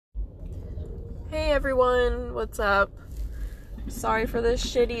Hey everyone, what's up? Sorry for the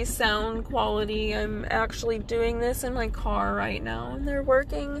shitty sound quality. I'm actually doing this in my car right now and they're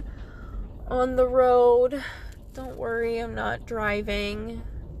working on the road. Don't worry, I'm not driving,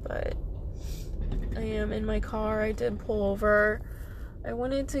 but I am in my car. I did pull over. I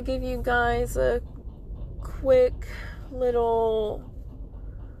wanted to give you guys a quick little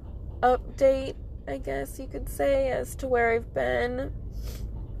update, I guess you could say, as to where I've been.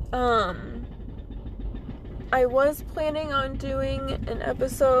 I was planning on doing an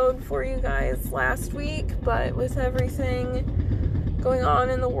episode for you guys last week, but with everything going on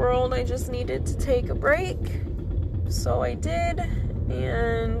in the world, I just needed to take a break. So I did,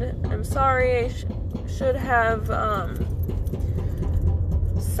 and I'm sorry, I should have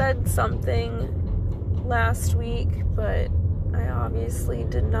said something last week, but I obviously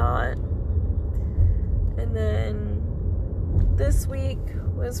did not. And then this week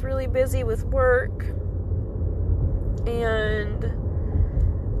was really busy with work. And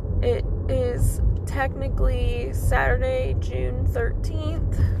it is technically Saturday, June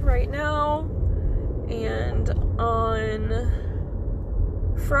 13th right now, and on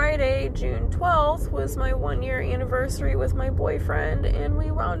Friday, June 12th was my 1-year anniversary with my boyfriend, and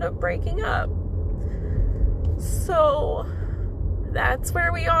we wound up breaking up. So that's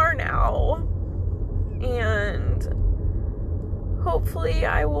where we are now, and hopefully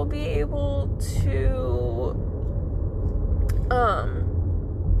I will be able to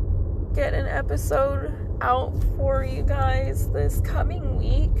get an episode out for you guys this coming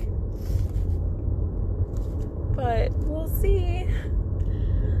week, but we'll see.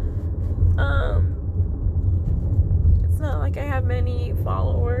 It's not like I have many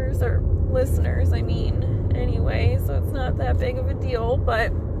followers or listeners, anyway, so it's not that big of a deal,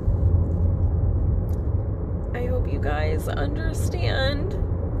 but I hope you guys understand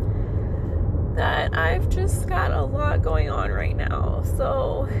that I've just got a lot going on right now.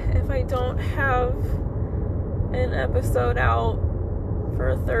 So if I don't have an episode out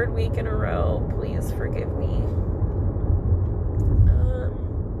for a third week in a row, please forgive me.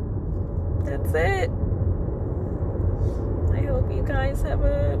 That's it. I hope you guys have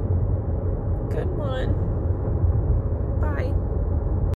a good one.